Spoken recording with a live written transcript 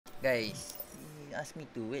Guys, he asked me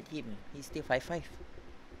to wait him. He's still 5-5.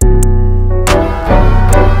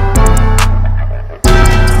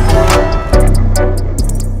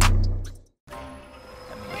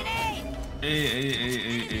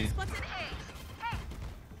 Hey.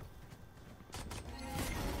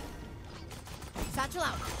 Satchel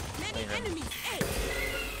out. Many enemies. Hey.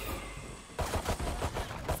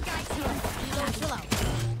 Satchel out.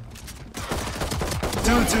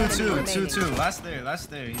 Two. Last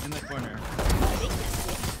there. He's in the corner.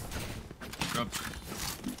 Drop.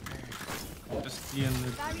 Just be in the.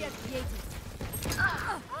 Barrier created.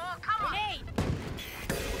 Oh, come on.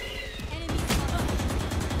 Enemy spotted.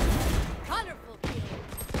 Colorful kill.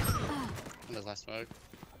 There's last smoke.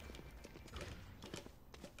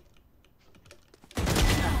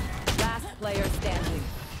 Last player standing.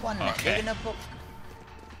 One Okay. na po.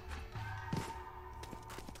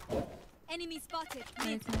 Enemy spotted.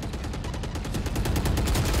 I'm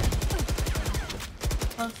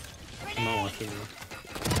not watching you.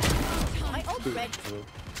 My ult ready.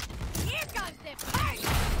 Here comes the fight.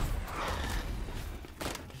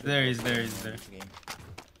 He's there. Okay.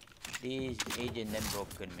 This agent then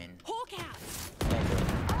broken, man. Hawk out.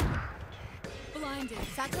 Blinded.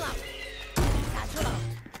 Satchel out.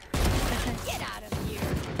 Get out of here.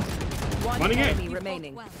 One Running A. enemy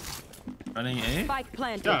remaining. Well. Running A. Spike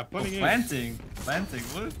planted. Yeah, planting A. Planting.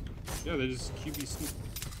 What? Yeah, they just QB sneak.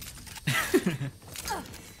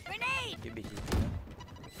 Grenade. You busy.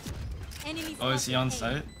 Enemy Oh, is he on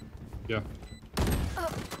spotted. site? Yeah.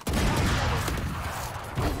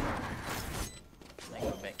 Go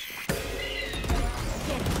back.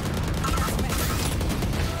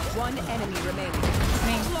 One enemy remaining.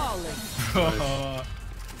 Flawless. Oh,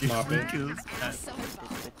 Mop it. kills. So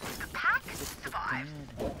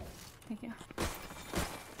Thank you.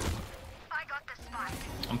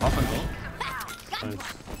 I'm popping gold.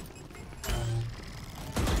 Nice.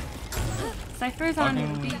 Cypher's on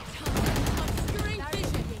Fucking- B. obscuring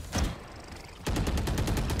vision.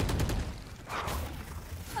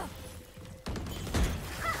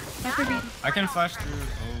 Cypher B. I can flash through.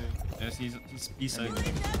 Oh, yes, he's B side.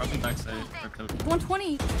 Probably back side. Or coach.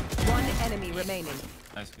 120. One enemy remaining.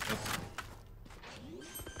 Nice, good job.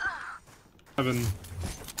 7.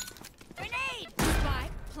 Grenade.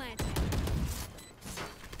 Spike planted.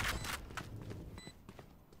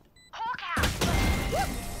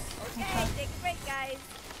 Okay, take a break, guys.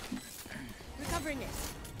 Recovering it.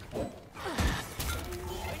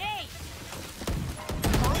 Grenade.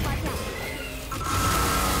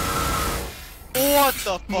 What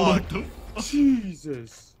the fuck?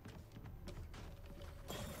 Jesus.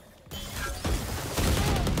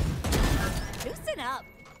 Loosen up.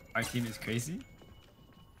 Our team is crazy.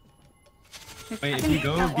 Wait, Wait, if you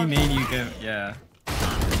go B main, you get yeah.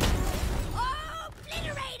 Oh,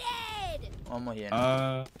 obliterated. One more here.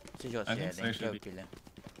 I Sejauh think siya, so, then should kill be. lah.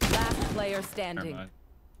 Last player Never standing. mind.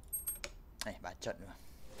 Bacot mo.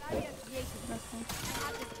 Barrier created. I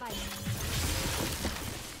have the spike.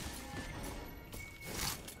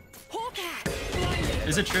 Hawk out. Blinded.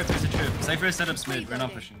 There's a trip. Cypher set up mid. We're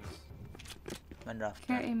not pushing this. One draft.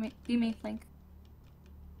 Care A main, B main flank.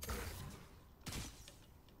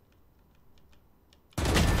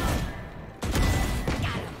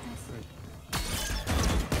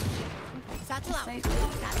 Satchel out. Site.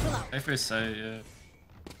 Satchel out. Cypher side, yeah.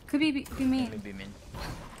 Could be B main. Maybe min.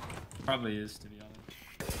 Probably is, to be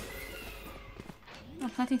honest. Oh,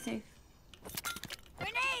 plenty safe.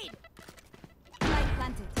 Grenade. Spike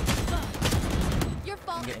planted. Your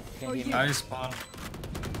fault. Okay, can Or hear you. me. I spawn.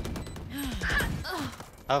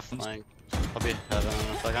 Have flying. I'll be heaven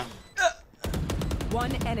in a second.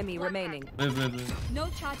 One enemy remaining. Live. No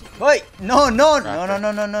charges. Wait! No!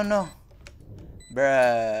 Raptor.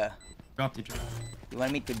 Bruh. Drop the drop. You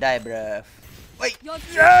want me to die, bruh? Wait! Your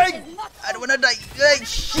Ay! duty is not I don't wanna die! Ay!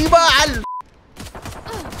 Shibal!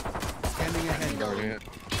 Standing ahead. Guarding it.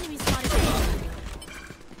 enemy spotted.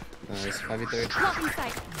 Nice. 5v3. Blocking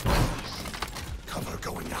sight. Cover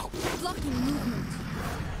going out. Blocking movement.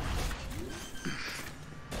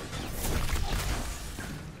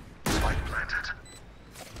 Spike planted.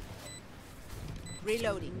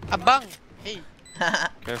 Reloading. Abang! Hey!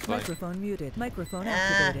 Careful. Microphone muted. Microphone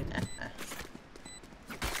activated.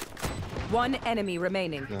 One enemy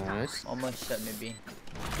remaining. Nice. Almost shot maybe.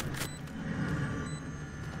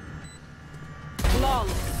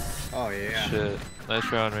 Flawless. Oh yeah. Shit.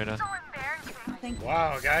 Nice round, Reyna.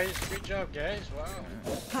 Wow, guys. Good job, guys. Wow.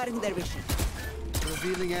 Cutting their vision.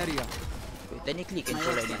 Revealing area. Wait, technically can kill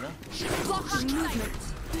already, no? Blocking movement.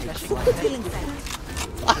 Feeling sight.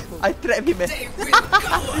 I trap him, man.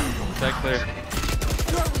 Back clear.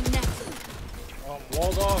 Throwing net.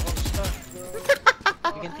 walled off. I'm stuck,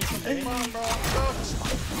 bro. You can take him. Come on, bro. I'm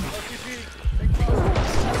stuck. LTP.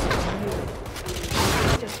 Take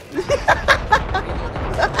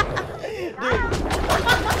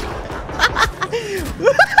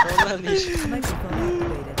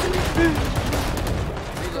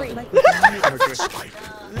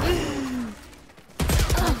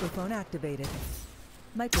Microphone activated.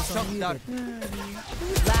 Microphone muted.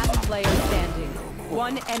 Last player standing.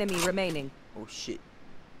 One enemy remaining. Oh shit.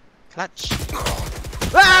 Clutch.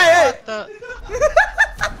 Hey!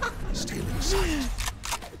 Stealing sight.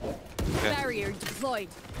 Barrier deployed.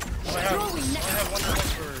 I have one of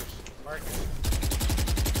for Marcus.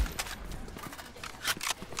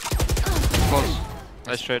 Close.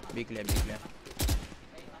 Nice trade. Big clear, big clear.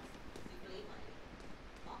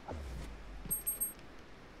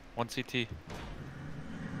 One CT.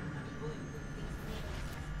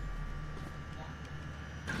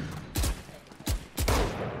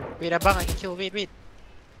 Wait, Abang, I can kill. Wait.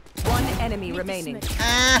 One enemy remaining.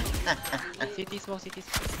 CT small, CT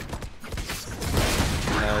small.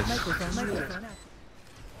 Nice. Microphone muted.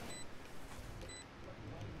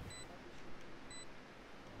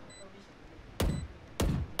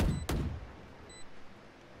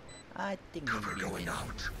 I think Cover maybe. going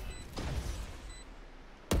out.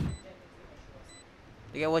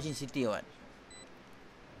 You guys watching City or what?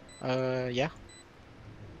 Yeah.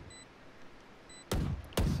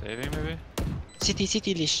 Saving maybe? CT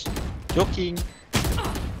leash. Joking.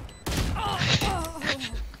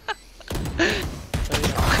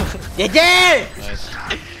 JJ! Nice.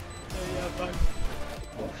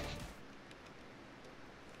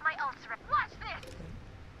 My ult's ready. Watch this.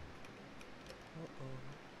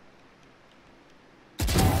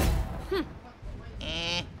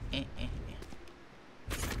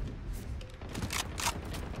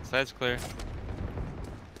 Side's clear.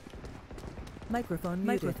 Microphone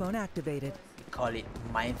muted. Microphone activated. We call it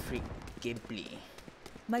Mind Freak gameplay.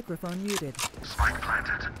 Microphone muted. Spike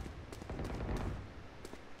planted.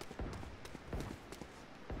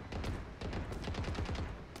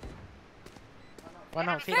 One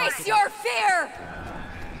out. Face your fear!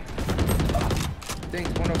 Think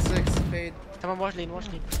 106 fade. Come on, watch lane.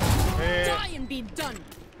 Die and be done.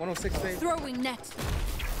 106 fade. Throwing net.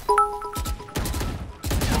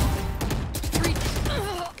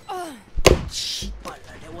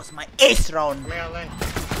 That was my ace round. Lay on lane.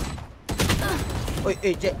 Oi,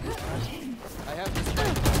 Jack. I have this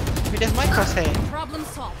one. Wait, there's my crosshair. Problem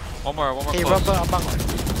solved. One more Hey, close. rubber, Abang.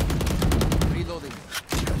 Reloading.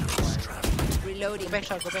 Go back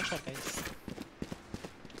shot, guys.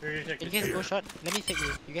 Here, you take You this. guys go shot. Let me take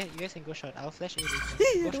you. You guys can go shot. I'll flash you.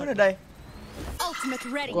 I don't wanna die. Ultimate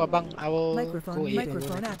ready. Go, Abang. I will go Microphone. A.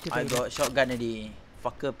 Microphone I activated. got shotgun already.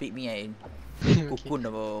 Fucker pick me in. Cocoon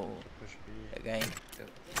about Push B. that guy.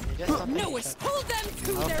 You just stop No, taking shot. pull them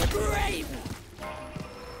to their grave.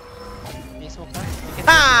 May smoke na. You can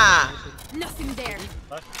Ha! Nothing there.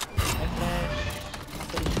 Flash.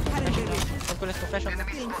 Let's go flash on.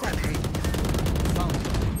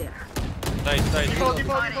 Nice.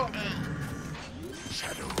 Default.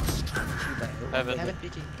 Heaven. Haven't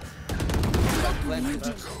peeking.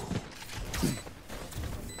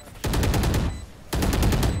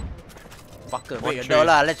 Fucker, One break the tree. door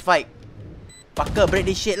lah. Let's fight. Fucker, break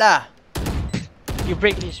this shit lah. You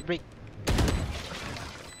break, Leash, break.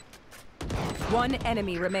 One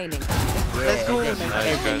enemy remaining. Let's go. Yeah, Nice,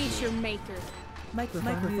 guys. Enemies your maker.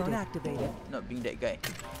 Microphone activated. not being that guy.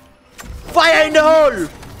 Fire in the hole!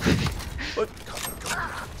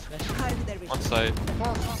 One side.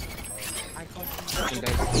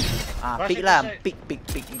 Pick lah. Pick.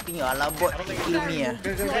 Pick your ala bot. Kill me ah.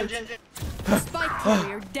 Spike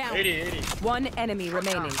carrier down. 80. One enemy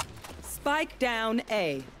remaining. Spike down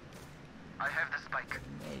A. I have the spike.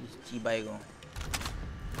 This cibai ko.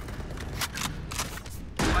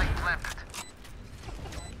 Spike planted.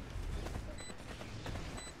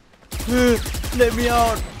 Let me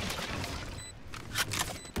out.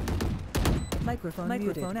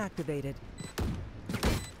 Microphone activated.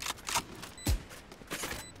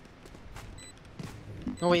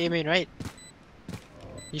 No way, Aiming, right?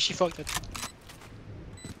 She fucked it.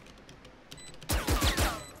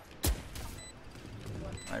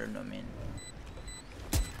 I don't know, man.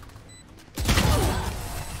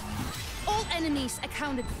 All enemies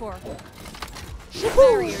accounted for.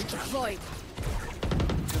 Barrier deployed.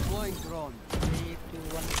 Deploying drone. 3,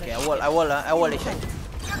 2, 1. Okay, I wall this shot.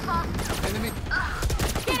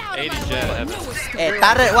 Get out of 80 my jet way. heaven. No escape. Eh,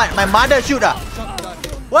 turret what? My mother shoot ah.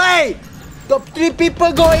 Wait! Top 3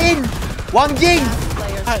 people go in. Wang Jing.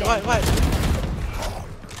 Player standing. What?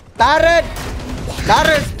 Turret.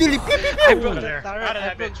 Turret still. Pew pew I pew. broke the there. turret. Out of I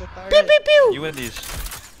that broke bitch. the turret. Pew pew pew. You win these.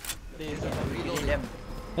 Please, Kill them.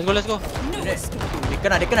 let's go, let's go.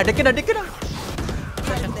 Dia kena.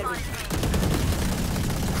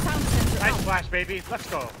 Nice flash, baby. Let's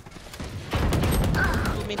go.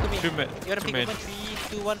 Two main, two main. Two mid. You wanna Two pick mid. one?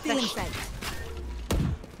 3, 2, 1, Feeling flash. sight.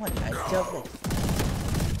 What a job.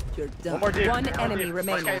 You're One done. more deep. One One more enemy deep.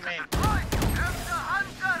 remaining. First guy main.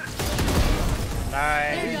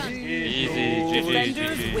 Nice. Easy. GG.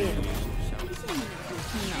 Defenders GG. win.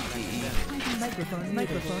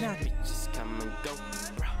 Microphone out. Bitches come and go,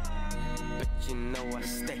 but you know I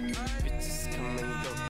stay. Bitches come and go.